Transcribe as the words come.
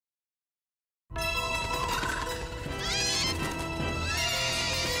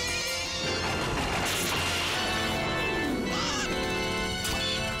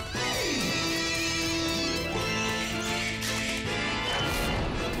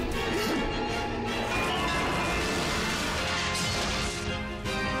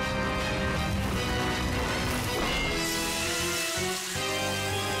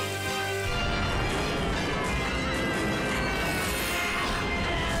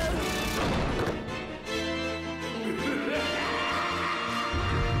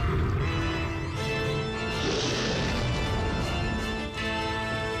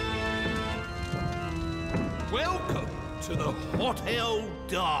to the hot hell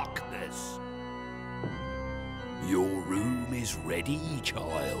darkness. Your room is ready,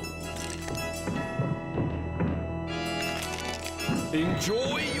 child.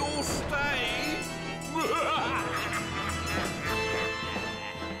 Enjoy your stay.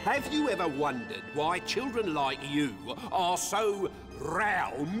 Have you ever wondered why children like you are so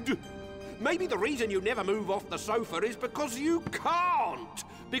round? Maybe the reason you never move off the sofa is because you can't.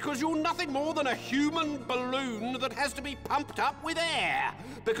 Because you're nothing more than a human balloon that has to be pumped up with air.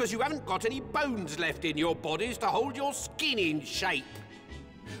 Because you haven't got any bones left in your bodies to hold your skin in shape.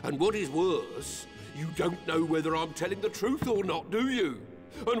 And what is worse, you don't know whether I'm telling the truth or not, do you?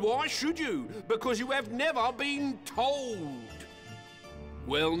 And why should you? Because you have never been told.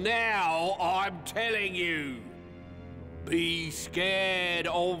 Well, now I'm telling you. Be scared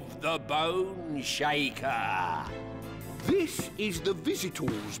of the Bone Shaker. This is the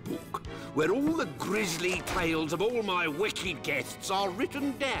Visitors Book, where all the grisly tales of all my wicked guests are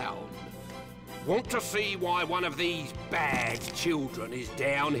written down. Want to see why one of these bad children is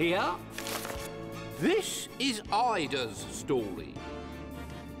down here? This is Ida's story.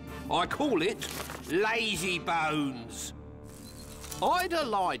 I call it Lazy Bones. Ida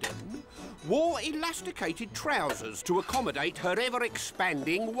Lydon wore elasticated trousers to accommodate her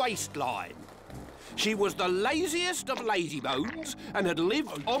ever-expanding waistline. She was the laziest of lazybones and had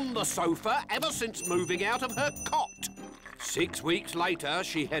lived on the sofa ever since moving out of her cot. 6 weeks later,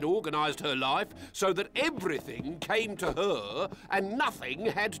 she had organised her life so that everything came to her and nothing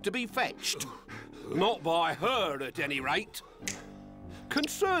had to be fetched. Not by her, at any rate.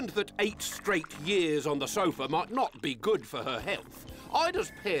 Concerned that 8 straight years on the sofa might not be good for her health,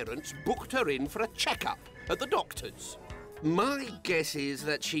 Ida's parents booked her in for a checkup at the doctor's. My guess is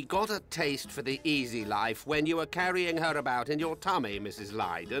that she got a taste for the easy life when you were carrying her about in your tummy, Mrs.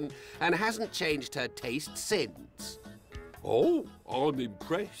 Lydon, and hasn't changed her taste since. Oh, I'm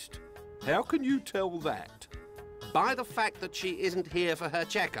impressed. How can you tell that? By the fact that she isn't here for her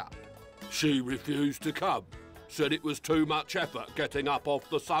checkup. She refused to come. Said it was too much effort getting up off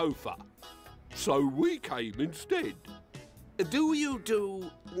the sofa. So we came instead. Do you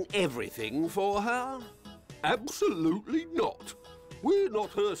do everything for her? Absolutely not. We're not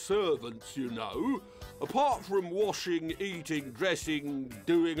her servants, you know. Apart from washing, eating, dressing,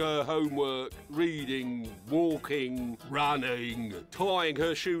 doing her homework, reading, walking, running, tying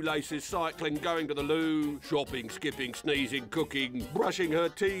her shoelaces, cycling, going to the loo, shopping, skipping, sneezing, cooking, brushing her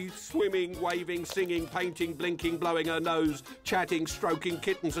teeth, swimming, waving, singing, painting, blinking, blowing her nose, chatting, stroking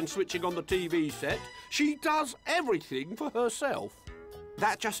kittens and switching on the TV set, she does everything for herself.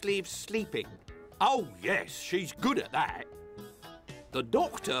 That just leaves sleeping. Oh, yes, she's good at that. The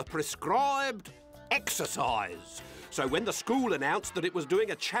doctor prescribed exercise. So when the school announced that it was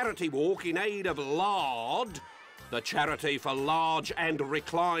doing a charity walk in aid of LARD, the charity for large and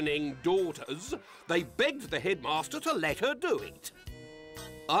reclining daughters, they begged the headmaster to let her do it.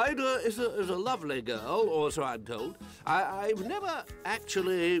 Ida is a lovely girl, or so I'm told. I've never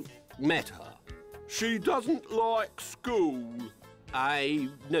actually met her. She doesn't like school, I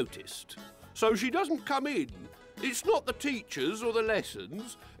noticed. So she doesn't come in. It's not the teachers or the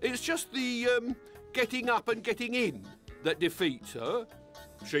lessons. It's just the getting up and getting in that defeats her.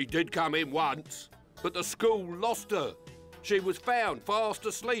 She did come in once, but the school lost her. She was found fast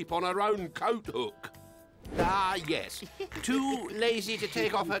asleep on her own coat hook. Ah, yes. Too lazy to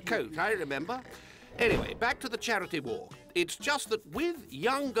take off her coat, I remember. Anyway, back to the charity walk. It's just that with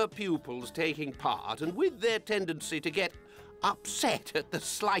younger pupils taking part and with their tendency to get upset at the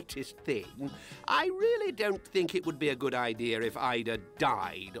slightest thing, I really don't think it would be a good idea if Ida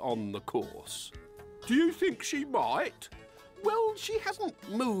died on the course. Do you think she might? Well, she hasn't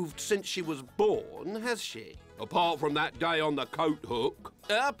moved since she was born, has she? Apart from that day on the coat hook.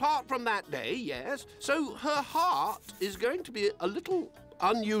 Apart from that day, yes. So her heart is going to be a little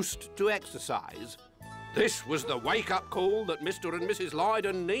unused to exercise. This was the wake-up call that Mr. and Mrs.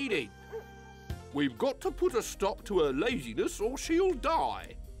 Lydon needed. We've got to put a stop to her laziness or she'll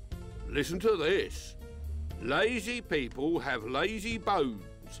die. Listen to this. Lazy people have lazy bones.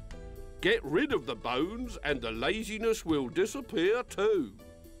 Get rid of the bones and the laziness will disappear too.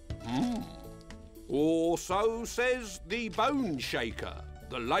 Or so says the Bone Shaker,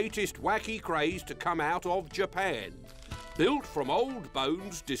 the latest wacky craze to come out of Japan. Built from old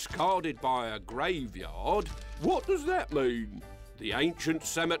bones discarded by a graveyard. What does that mean? The ancient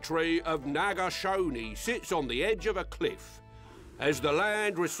cemetery of Nagashoni sits on the edge of a cliff. As the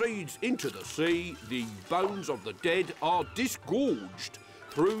land recedes into the sea, the bones of the dead are disgorged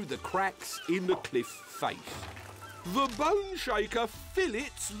through the cracks in the cliff face. The Bone Shaker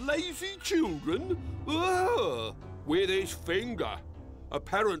fillets lazy children? Ugh! with his finger.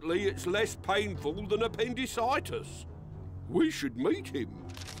 Apparently it's less painful than appendicitis. We should meet him.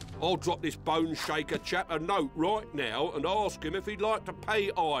 I'll drop this bone shaker chap a note right now and ask him if he'd like to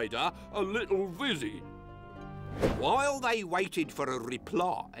pay Ida a little visit. While they waited for a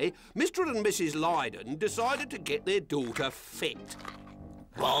reply, Mr. and Mrs. Lydon decided to get their daughter fit.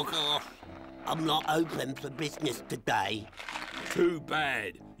 Bog off. I'm not open for business today. Too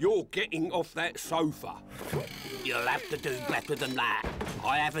bad. You're getting off that sofa. You'll have to do better than that.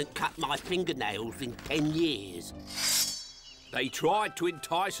 I haven't cut my fingernails in 10 years. They tried to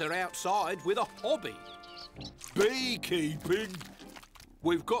entice her outside with a hobby. Beekeeping.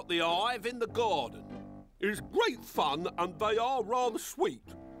 We've got the hive in the garden. It's great fun and they are rather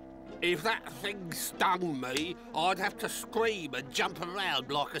sweet. If that thing stung me, I'd have to scream and jump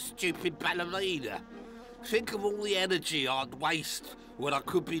around like a stupid ballerina. Think of all the energy I'd waste when I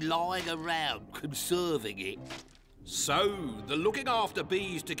could be lying around conserving it. So, the looking after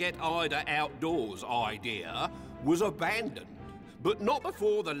bees to get Ida outdoors idea was abandoned. But not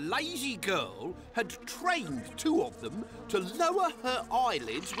before the lazy girl had trained 2 of them to lower her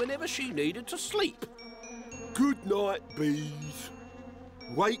eyelids whenever she needed to sleep. Good night, bees.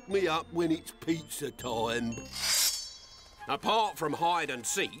 Wake me up when it's pizza time. Apart from hide and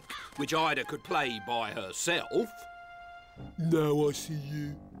seek, which Ida could play by herself. Now I see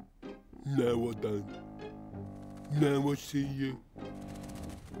you. No, I don't. Now I see you.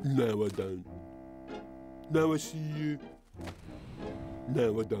 No, I don't. Now I see you.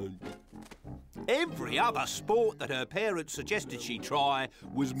 No, I don't. Every other sport that her parents suggested she try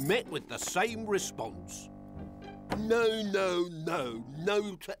was met with the same response. No, no, no.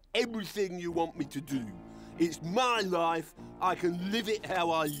 No to everything you want me to do. It's my life. I can live it how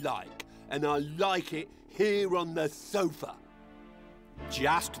I like. And I like it here on the sofa.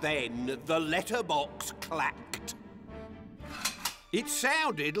 Just then, the letterbox clacked. It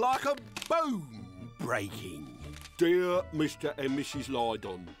sounded like a bone breaking. Dear Mr. and Mrs.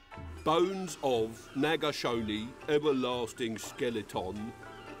 Lydon, bones of Nagashoni, everlasting skeleton,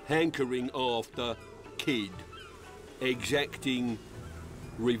 hankering after kid, exacting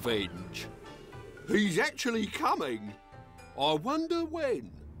revenge. He's actually coming. I wonder when.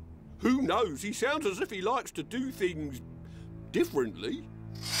 Who knows? He sounds as if he likes to do things differently.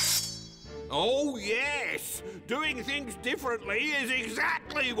 Oh, yes! Doing things differently is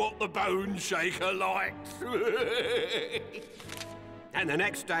exactly what the bone shaker likes. And the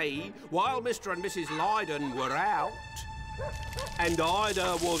next day, while Mr. and Mrs. Lydon were out, and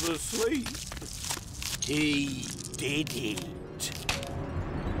Ida was asleep, he did it.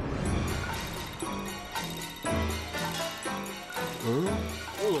 Huh?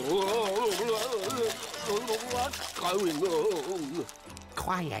 What's going on?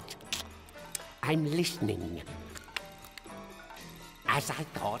 Quiet. I'm listening. As I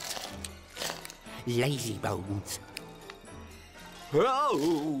thought, lazy bones.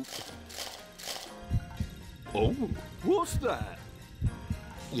 Oh! Oh, what's that?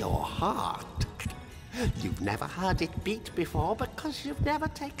 Your heart. You've never heard it beat before because you've never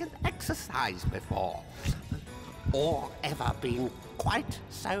taken exercise before. Or ever been quite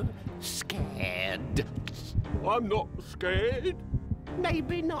so scared. I'm not scared.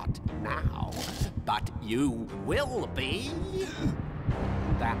 Maybe not now, but you will be.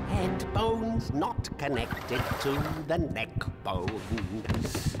 The head bone's not connected to the neck bone.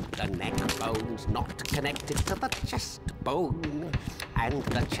 The neck bone's not connected to the chest bone. And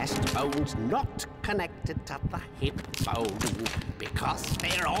the chest bone's not connected to the hip bone. Because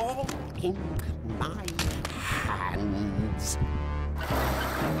they're all in my hands.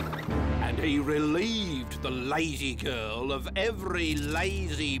 And he relieved the lazy girl of every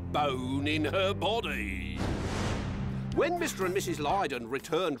lazy bone in her body. When Mr. and Mrs. Lydon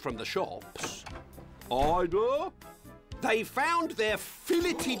returned from the shops, Ida, they found their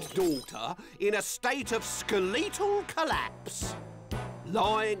filleted daughter in a state of skeletal collapse,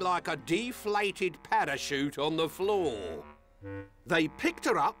 lying like a deflated parachute on the floor. They picked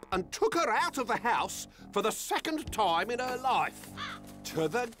her up and took her out of the house for the second time in her life, to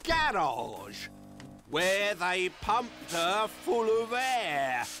the garage, where they pumped her full of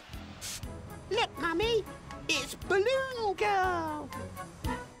air. Look, Mummy, it's Balloon Girl.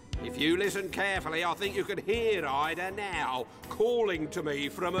 If you listen carefully, I think you can hear Ida now, calling to me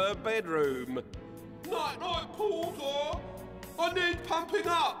from her bedroom. Night-night, Porter. I need pumping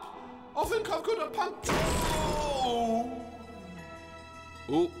up. I think I've got a puncture. Oh.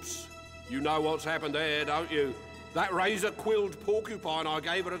 Oops. You know what's happened there, don't you? That razor-quilled porcupine I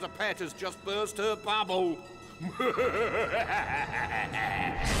gave her as a pet has just burst her bubble.